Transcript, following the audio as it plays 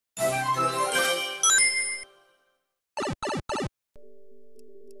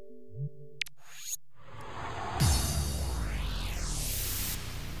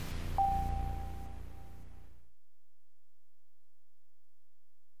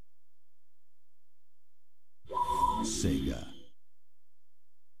Sega.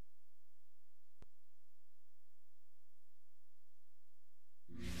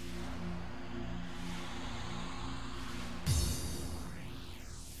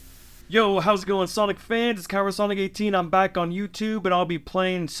 Yo, how's it going, Sonic fans? It's Sonic18. I'm back on YouTube, and I'll be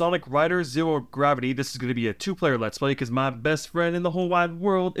playing Sonic Riders Zero Gravity. This is going to be a two-player Let's Play, because my best friend in the whole wide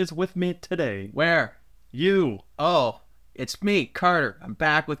world is with me today. Where? You. Oh, it's me, Carter. I'm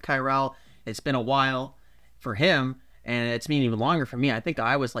back with Cyrelle. It's been a while for him, and it's been even longer for me. I think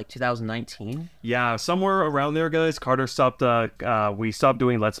I was like 2019. Yeah, somewhere around there, guys. Carter stopped, we stopped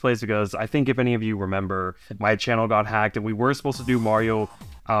doing Let's Plays because I think if any of you remember, my channel got hacked, and we were supposed to do Mario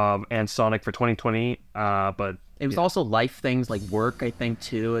and Sonic for 2020, but it was also life things like work, I think,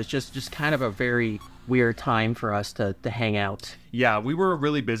 too. It's just kind of a very weird time for us to hang out. Yeah, we were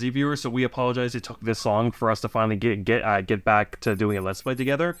really busy, viewers, so we apologize it took this long for us to finally get back to doing a Let's Play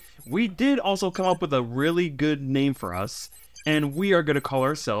together. We did also come up with a really good name for us, and we are going to call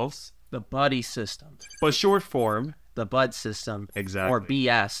ourselves The Buddy System. But short form, The Bud System. Exactly. Or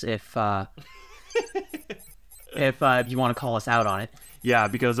BS, if you want to call us out on it. Yeah,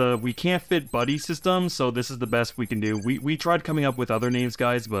 because we can't fit buddy systems, so this is the best we can do. We tried coming up with other names,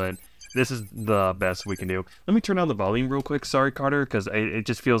 guys, but this is the best we can do. Let me turn down the volume real quick. Sorry, Carter, because it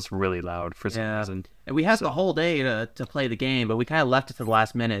just feels really loud for some reason. And we had the whole day to play the game, but we kind of left it to the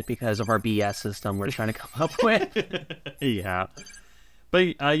last minute because of our BS system we're trying to come up with. Yeah.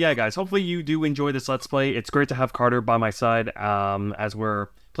 But yeah, guys, hopefully you do enjoy this Let's Play. It's great to have Carter by my side as we're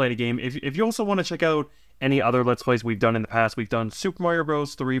playing a game. If you also want to check out any other Let's Plays we've done in the past, we've done Super Mario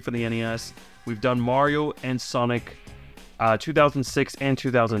Bros. 3 for the NES. We've done Mario and Sonic 2006 and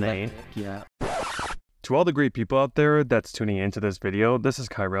 2008. Yeah. To all the great people out there that's tuning into this video, this is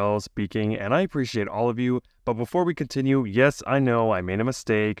Cyrelle speaking, and I appreciate all of you. But before we continue, yes, I know I made a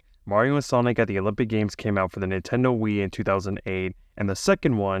mistake. Mario and Sonic at the Olympic Games came out for the Nintendo Wii in 2008, and the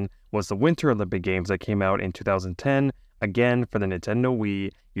second one was the Winter Olympic Games that came out in 2010. Again, for the Nintendo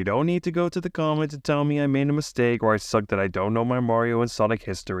Wii. You don't need to go to the comments and tell me I made a mistake or I suck that I don't know my Mario and Sonic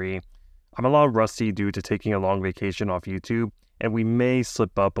history. I'm a lot rusty due to taking a long vacation off YouTube, and we may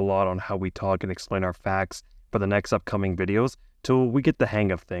slip up a lot on how we talk and explain our facts for the next upcoming videos till we get the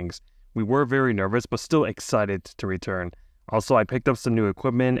hang of things. We were very nervous, but still excited to return. Also, I picked up some new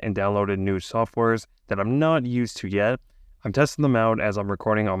equipment and downloaded new softwares that I'm not used to yet. I'm testing them out as I'm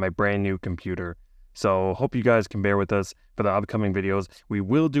recording on my brand new computer. So, hope you guys can bear with us for the upcoming videos. We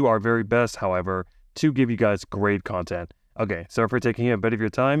will do our very best, however, to give you guys great content. Okay, sorry for taking a bit of your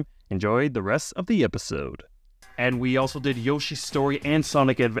time. Enjoy the rest of the episode. And we also did Yoshi's Story and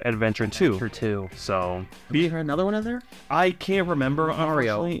Sonic Adventure 2. So, Is there another one in there? I can't remember.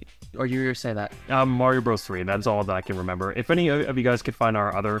 Mario. Or you were say that? Mario Bros. 3. That's all that I can remember. If any of you guys could find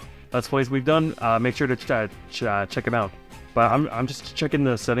our other Let's Plays we've done, make sure to check them out. But I'm just checking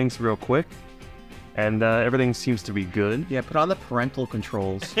the settings real quick. And everything seems to be good. Yeah, put on the parental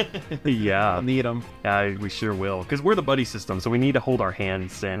controls. Yeah. I'll need them. Yeah, we sure will. Because we're the buddy system, so we need to hold our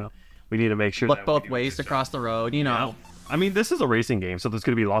hands, and we need to make sure Look both ways to cross the road, you know. I mean, this is a racing game, so there's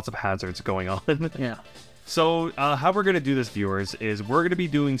going to be lots of hazards going on. Yeah. So, how we're going to do this, viewers, is we're going to be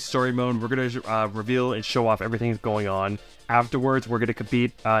doing story mode. We're going to reveal and show off everything that's going on. Afterwards, we're going to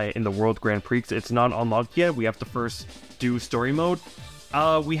compete in the World Grand Prix. It's not unlocked yet. We have to first do story mode.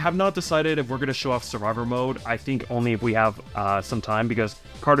 We have not decided if we're going to show off Survivor mode. I think only if we have some time, because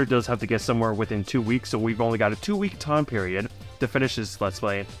Carter does have to get somewhere within 2 weeks, so we've only got a 2-week time period to finish this Let's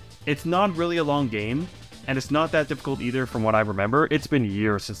Play. It's not really a long game, and it's not that difficult either from what I remember. It's been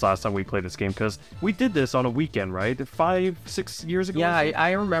years since last time we played this game, because we did this on a weekend, right? 5-6 years ago? Yeah,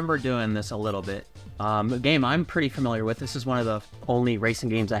 I remember doing this a little bit. A game I'm pretty familiar with. This is one of the only racing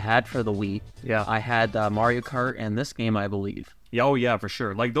games I had for the Wii. Yeah. I had Mario Kart and this game, I believe. Yeah, oh yeah, for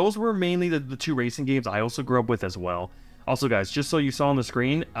sure. Like, those were mainly the two racing games I also grew up with as well. Also, guys, just so you saw on the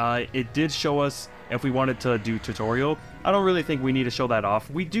screen, it did show us if we wanted to do tutorial. I don't really think we need to show that off.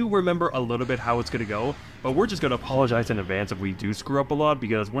 We do remember a little bit how it's going to go, but we're just going to apologize in advance if we do screw up a lot,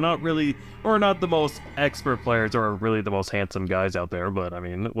 because we're not the most expert players or really the most handsome guys out there, but I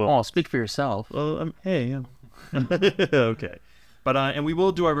mean, well... Oh, speak for yourself. Well, hey, yeah. Okay. But, and we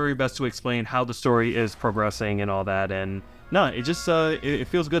will do our very best to explain how the story is progressing and all that, and... No, it just, it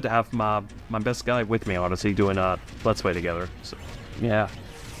feels good to have my best guy with me, honestly, doing Let's Play together. So, yeah.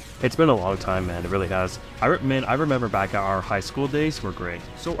 It's been a long time, man. It really has. I remember back at our high school days were great.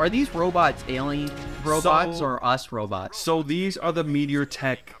 So are these robots alien robots or us robots? So these are the Meteor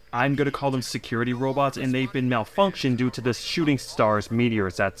Tech, I'm going to call them security robots, and they've been malfunctioned due to the shooting stars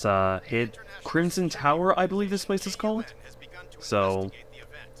meteors that's hit Crimson Tower, I believe this place is called. So...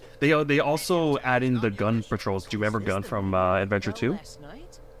 They also add in the gun patrols. Do you remember Gun from Adventure 2?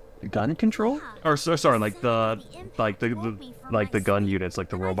 Gun control? Or sorry, like the gun units, like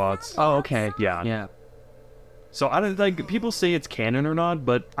the robots. Oh, okay. Yeah. Yeah. So I don't like people say it's canon or not,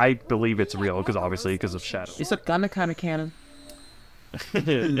 but I believe it's real because obviously because of Shadow. Is a gun a kind of canon?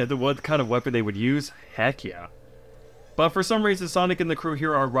 What kind of weapon they would use? Heck yeah. But for some reason, Sonic and the crew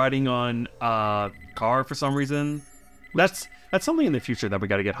here are riding on car for some reason. That's something in the future that we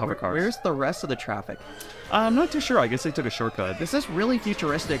got to get hover cars. Where's the rest of the traffic? I'm not too sure. I guess they took a shortcut. This is really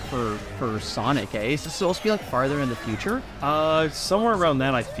futuristic for Sonic, eh? Is this supposed to be like farther in the future? Somewhere around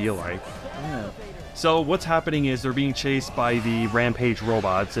that, I feel like. Yeah. So what's happening is they're being chased by the Rampage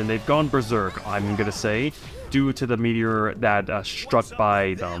robots, and they've gone berserk, I'm gonna say, due to the meteor that struck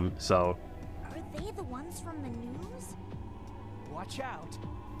by them, so... Are they the ones from the news? Watch out.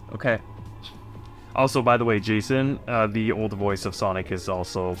 Okay. Also, by the way, Jason, the old voice of Sonic, is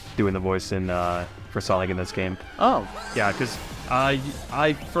also doing the voice in for Sonic in this game. Oh. Yeah, because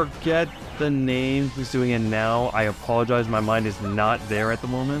I forget the name who's doing it now. I apologize, my mind is not there at the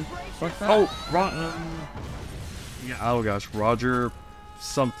moment. What's that? Oh, yeah. Oh gosh, Roger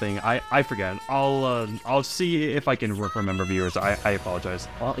something. I forget. I'll see if I can remember, viewers. I apologize.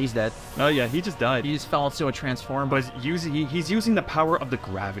 Well, he's dead. Oh yeah, he just died. He just fell into a transformer. But he's using the power of the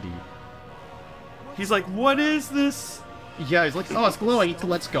gravity. He's like, what is this? Yeah, he's like, oh, it's glowing.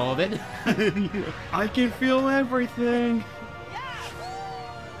 Let's go of it. I can feel everything.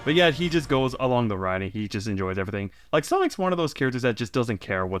 But yeah, he just goes along the ride and he just enjoys everything. Like, Sonic's one of those characters that just doesn't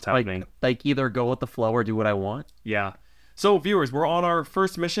care what's happening. Like either go with the flow or do what I want. Yeah. So, viewers, we're on our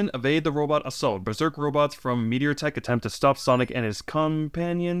first mission, Evade the Robot Assault. Berserk robots from Meteor Tech attempt to stop Sonic and his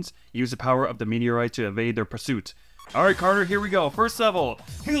companions. Use the power of the meteorite to evade their pursuit. Alright, Carter, here we go. First level.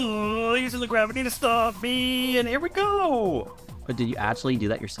 Using the gravity to stop me, and here we go. But did you actually do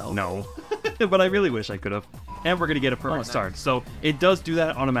that yourself? No. But I really wish I could have. And we're going to get a perfect start. So it does do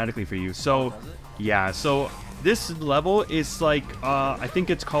that automatically for you. So, yeah. So this level is like, I think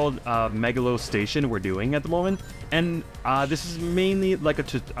it's called Megalo Station we're doing at the moment. And this is mainly like a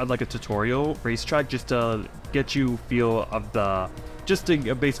tutorial racetrack just to get you feel of the... Just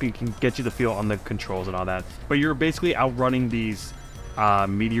to basically can get you the feel on the controls and all that. But you're basically outrunning these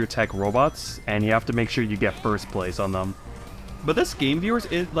Meteor Tech robots. And you have to make sure you get first place on them. But this game, viewers,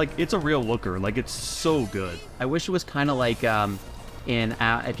 it's a real looker. Like, it's so good. I wish it was kind of like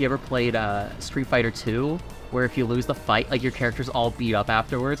if you ever played Street Fighter 2, where if you lose the fight, like your character's all beat up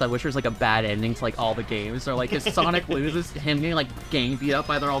afterwards. I wish there was like a bad ending to like all the games. Or like if Sonic loses, him getting like gang beat up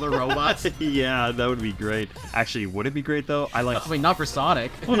by all the robots. Yeah, that would be great. Actually, would it be great though? I mean, not for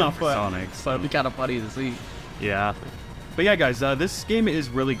Sonic. Well, not for Sonic. But it'd be kind of funny to see. Yeah. But yeah, guys, this game is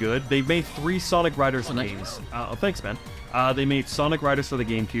really good. They've made 3 Sonic Riders games. Oh, thanks, man. They made Sonic Riders for the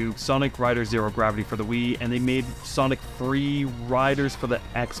GameCube, Sonic Riders Zero Gravity for the Wii, and they made Sonic 3 Riders for the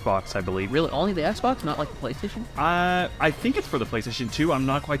Xbox, I believe. Really? Only the Xbox, not like the PlayStation? I think it's for the PlayStation 2. I'm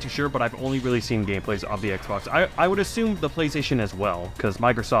not quite too sure, but I've only really seen gameplays of the Xbox. I would assume the PlayStation as well, because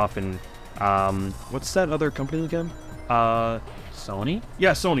Microsoft and, what's that other company again? Sony?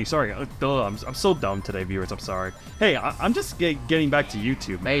 Yeah, Sony, sorry. I'm so dumb today, viewers. I'm sorry. Hey, I'm just getting back to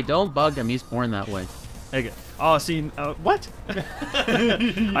YouTube. Hey, don't bug him. He's born that way. Okay. Oh, see, what?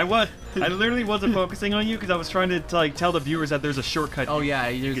 I literally wasn't focusing on you because I was trying to like tell the viewers that there's a shortcut. Oh yeah,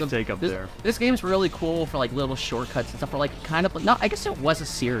 you can take up there. This game's really kind for like little shortcuts and stuff. For like kind of no, I guess it was a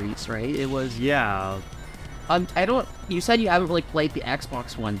series, right? It was. Yeah. I don't. You said you haven't really played the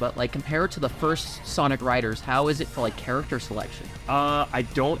Xbox one, but like compared to the first Sonic Riders, how is it for like character selection? I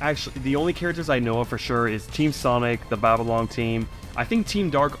don't actually. The only characters I know of for sure is Team Sonic, the Babylon team. I think Team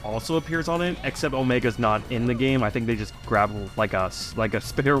Dark also appears on it, except Omega's not in the game. I think they just grab like a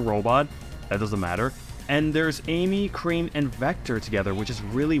spare robot. That doesn't matter. And there's Amy, Cream, and Vector together, which is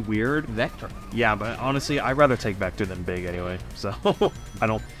really weird. Vector? Yeah, but honestly, I'd rather take Vector than Big anyway. So I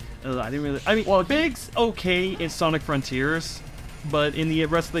didn't really. I mean, well, Big's okay in Sonic Frontiers, but in the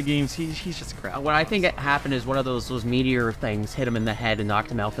rest of the games, he's just crap. What I think happened is one of those meteor things hit him in the head and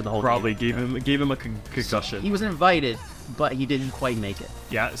knocked him out for the whole Probably game. gave him a concussion. He was invited, but he didn't quite make it.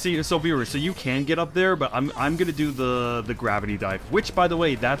 Yeah, see, so viewers, so you can get up there, but I'm gonna do the gravity dive, which, by the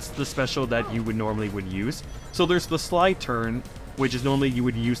way, that's the special that you would normally use. So there's the slide turn, which is normally you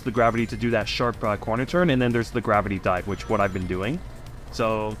would use the gravity to do that sharp corner turn, and then there's the gravity dive, which what I've been doing.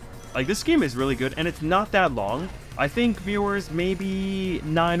 So, like, this game is really good, and it's not that long. I think viewers, maybe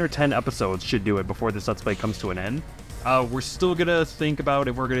 9 or 10 episodes should do it before this Let's Play comes to an end. We're still gonna think about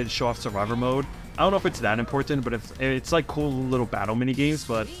if we're gonna show off Survivor mode. I don't know if it's that important, but it's like cool little battle mini games.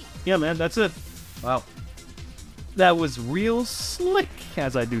 But yeah, man, that's it. Wow. That was real slick,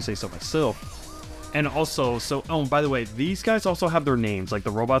 as I do say so myself. And also, oh, by the way, these guys also have their names, like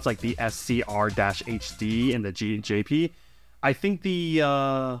the robots, like the SCR-HD and the JP. I think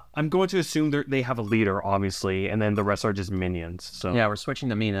I'm going to assume they have a leader, obviously, and then the rest are just minions. So yeah, we're switching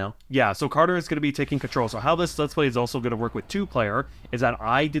to me now. Yeah, so Carter is going to be taking control. So how this Let's Play is also going to work with 2-player is that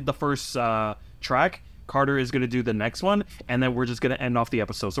I did the first track, Carter is going to do the next one, and then we're just going to end off the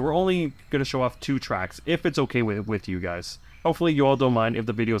episode. So we're only going to show off 2 tracks, if it's okay with you guys. Hopefully you all don't mind if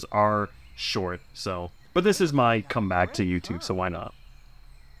the videos are short, but this is my comeback to YouTube, so why not?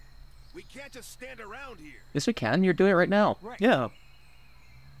 We can't just stand around here. Yes, we can. You're doing it right now. Yeah.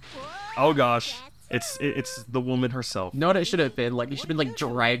 Oh gosh, it's the woman herself. You know what it should have been? Like, you should have been, like,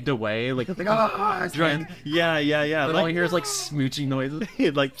 dragged away. Like Dragged. Yeah. But all you hear is, like, smooching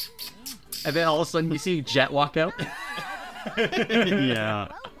noises. Like, and then all of a sudden you see Jet walk out. Yeah.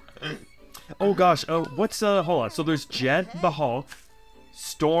 Oh gosh, what's, hold on. So there's Jet the Hulk,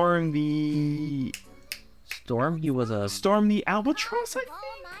 Storm the Albatross, I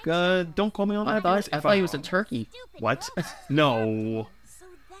think? Don't call me on that. I thought he was a turkey. What? No.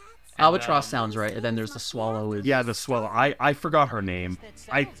 Albatross sounds right, and then there's the Swallow. Yeah, the Swallow. I forgot her name.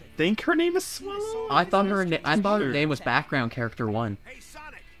 I think her name is Swallow? I thought her name was Background Character 1.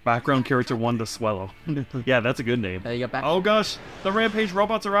 Background Character 1, the Swallow. Yeah, that's a good name. You got Oh gosh, the Rampage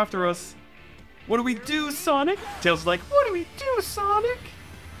robots are after us. What do we do, Sonic? Tails is like, what do we do, Sonic?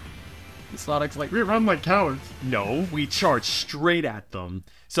 Sonic's like, we run like cowards. No, we charge straight at them.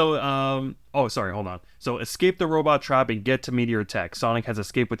 So, oh, sorry, hold on. So, escape the robot trap and get to Meteor Tech. Sonic has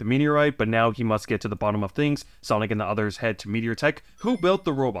escaped with the meteorite, but now he must get to the bottom of things. Sonic and the others head to Meteor Tech. Who built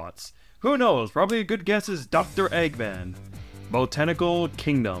the robots? Who knows? Probably a good guess is Dr. Eggman. Botanical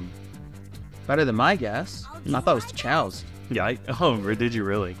Kingdom. Better than my guess. I thought it was the Chow's. Yeah, did you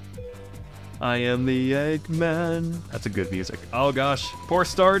really? I am the Eggman. That's a good music. Oh gosh, poor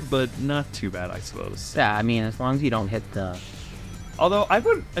start, but not too bad, I suppose. Yeah, I mean, as long as you don't hit the... Although, I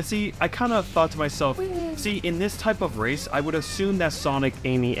kind of thought to myself, see, in this type of race, I would assume that Sonic,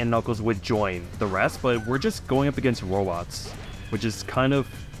 Amy, and Knuckles would join the rest, but we're just going up against robots, which is kind of...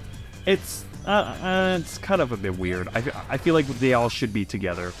 It's kind of a bit weird. I feel like they all should be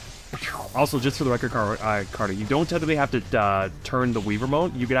together. Also, just for the record, Carter, you don't technically have to turn the Wii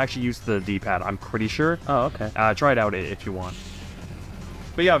remote. You could actually use the D-pad, I'm pretty sure. Oh, okay. Try it out if you want.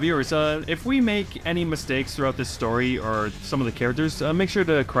 But yeah, viewers, if we make any mistakes throughout this story or some of the characters, make sure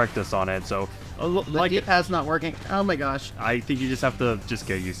to correct us on it. So, the D-pad's not working. Oh my gosh. I think you just have to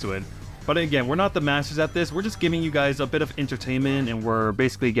get used to it. But again, we're not the masters at this. We're just giving you guys a bit of entertainment, and we're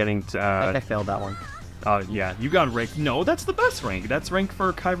basically getting... I think I failed that one. Yeah, you got rank. No, that's the best rank. That's rank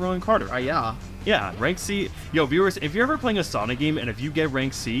for Cyrelle and Carter. Yeah. Yeah, rank C. Yo, viewers, if you're ever playing a Sonic game and if you get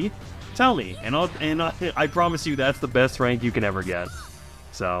rank C, tell me, and I promise you that's the best rank you can ever get.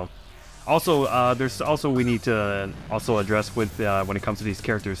 So, also, there's also we need to also address with when it comes to these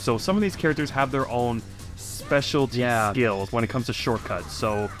characters. So some of these characters have their own specialty skills when it comes to shortcuts.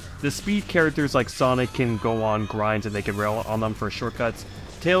 So the speed characters like Sonic can go on grinds and they can rail on them for shortcuts.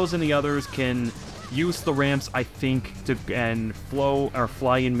 Tails and the others can use the ramps, I think, and flow or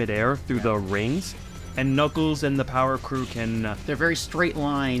fly in midair through the rings. And Knuckles and the Power Crew can... They're very straight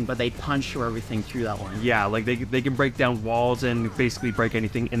line, but they punch through everything through that one. Yeah, like they can break down walls and basically break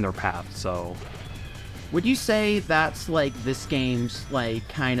anything in their path, so... Would you say that's, like, this game's, like,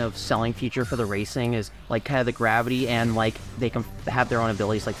 kind of selling feature for the racing is, like, kind of the gravity and, like, they can have their own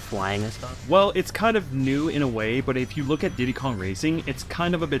abilities, like flying and stuff? Well, it's kind of new in a way, but if you look at Diddy Kong Racing, it's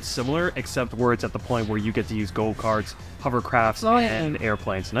kind of a bit similar, except where it's at the point where you get to use go-karts, hovercrafts, and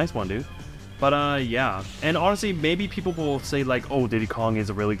airplanes. Nice one, dude. But, yeah. And honestly, maybe people will say, like, oh, Diddy Kong is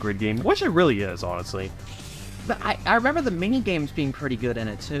a really great game, which it really is, honestly. But I remember the mini games being pretty good in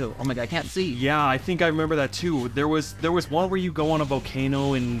it too. Oh my god, I can't see. Yeah, I think I remember that too. There was one where you go on a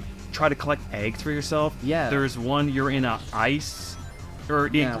volcano and try to collect eggs for yourself. Yeah. There's one you're in a ice or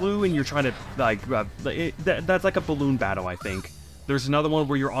igloo and you're trying to like that's like a balloon battle, I think. There's another one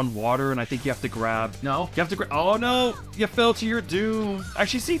where you're on water and I think you have to grab. No. You have to grab. Oh no! You fell to your doom.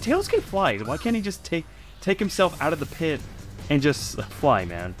 Actually, see, Tails can fly. Why can't he just take himself out of the pit and just fly,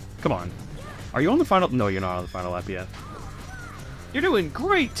 man? Come on. Are you on the final? No, you're not on the final lap yet. You're doing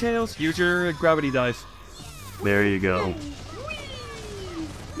great, Tails. Use your gravity dice. There you go.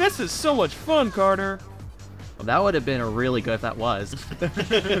 This is so much fun, Carter. Well, that would have been a really good if that was.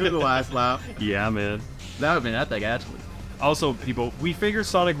 The last lap. Yeah, man. That would have been epic, actually. Also, people, we figured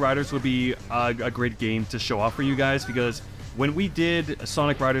Sonic Riders would be a great game to show off for you guys because when we did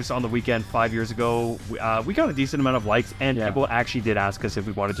Sonic Riders on the weekend 5 years ago, we got a decent amount of likes and people actually did ask us if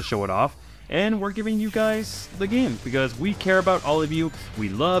we wanted to show it off. and we're giving you guys the game because we care about all of you. We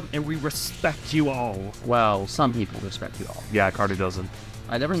love and we respect you all. Well, some people respect you all. Yeah, Carter doesn't.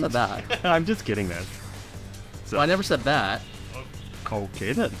 I never said that. I'm just kidding, man. So, Well, I never said that.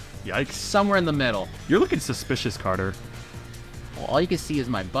 okay then. Yikes. Somewhere in the middle. You're looking suspicious, Carter. Well, all you can see is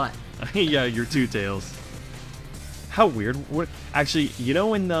my butt. Yeah, your two tails. How weird. What? Actually, you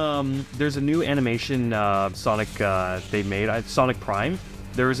know, in there's a new animation Sonic they made, Sonic Prime.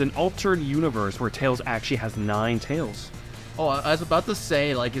 There's an alternate universe where Tails actually has 9 tails. Oh, I was about to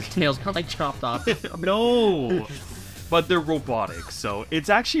say, like, his tail's kind of like chopped off. No, but they're robotic, so it's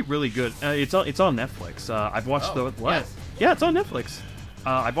actually really good. It's on Netflix. I've watched the what? Yes. Yeah, it's on Netflix.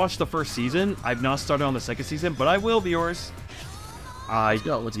 I've watched the first season. I've not started on the second season, but I will, viewers.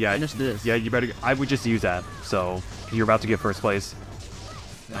 Yo, let's finish this. Yeah, you better. I would just use that. So you're about to get first place.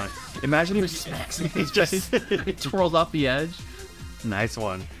 Imagine he It twirls off the edge. Nice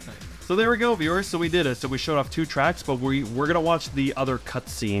one. So there we go, viewers. So we did it. So we showed off 2 tracks, but we're gonna watch the other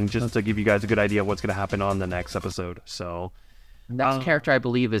cutscene just to give you guys a good idea of what's gonna happen on the next episode. So Next character, I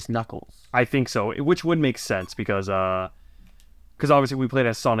believe, is Knuckles. I think so, which would make sense because obviously we played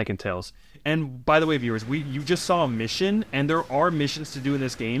as Sonic and Tails. And by the way, viewers, you just saw a mission, and there are missions to do in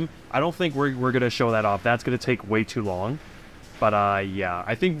this game. I don't think we're gonna show that off. That's gonna take way too long. But yeah,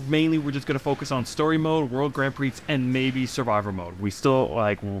 I think mainly we're just gonna focus on story mode, World Grand Prix, and maybe Survivor mode. We still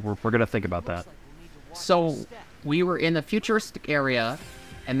we're gonna think about that. So we were in the futuristic area,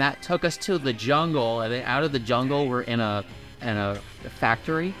 and that took us to the jungle. And then out of the jungle, we're in a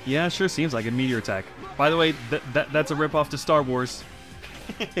factory. Yeah, sure seems like a meteor attack. By the way, that's a ripoff to Star Wars.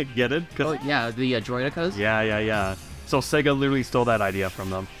 Get it? Oh yeah, the Droidicas. Yeah. So Sega literally stole that idea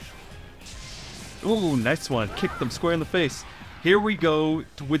from them. Ooh, nice one. Kick them square in the face. Here we go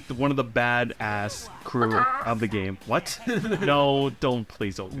with one of the badass crew of the game. What? No,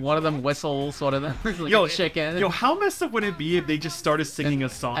 please don't. One of them whistles. One of them is like Yo, a chicken. Yo, how messed up would it be if they just started singing a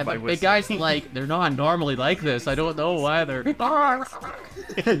song And by the whistling? big guy's like, they're not normally like this. I don't know why they're.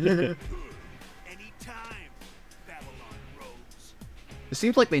 Anytime, Babylon Rose. It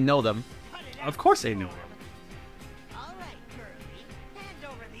seems like they know them. Of course they know. All right, Kirby. Hand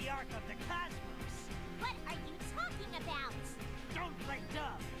over the Ark of the Cosmos. What are you talking about? Don't play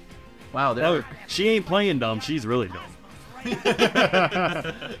dumb. Wow, they're. Oh, she ain't playing dumb. She's really dumb.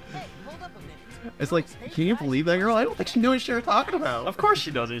 It's like, can you believe that girl? I don't think she knew what she was talking about. Of course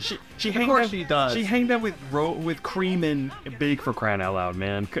she doesn't. She hanged course out, she does. She hanged out with Cream and Big for crying out loud,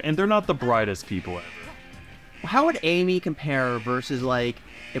 man. And they're not the brightest people ever. How would Amy compare versus like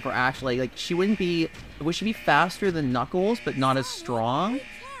if we're actually like she would she be faster than Knuckles but not as strong?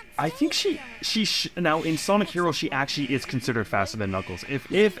 I think now in Sonic Heroes she actually is considered faster than Knuckles.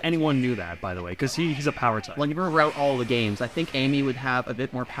 If anyone knew that, by the way, because he's a power type. Like if we route all the games, I think Amy would have a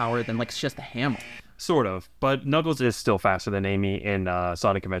bit more power than like just a hammer. Sort of, but Knuckles is still faster than Amy in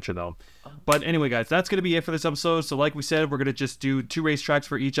Sonic Adventure, though. But anyway, guys, that's going to be it for this episode. So like we said, we're going to just do 2 racetracks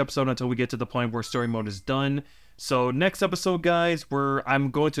for each episode until we get to the point where story mode is done. So next episode, guys,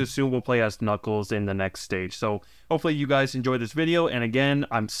 I'm going to assume we'll play as Knuckles in the next stage. So hopefully you guys enjoyed this video. And again,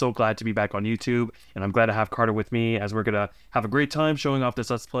 I'm so glad to be back on YouTube. And I'm glad to have Carter with me as we're going to have a great time showing off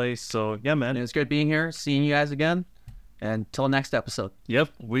this Let's Play. So yeah, man. And it was good being here, seeing you guys again. Until next episode. Yep,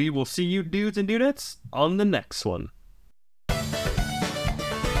 we will see you dudes and dudettes on the next one.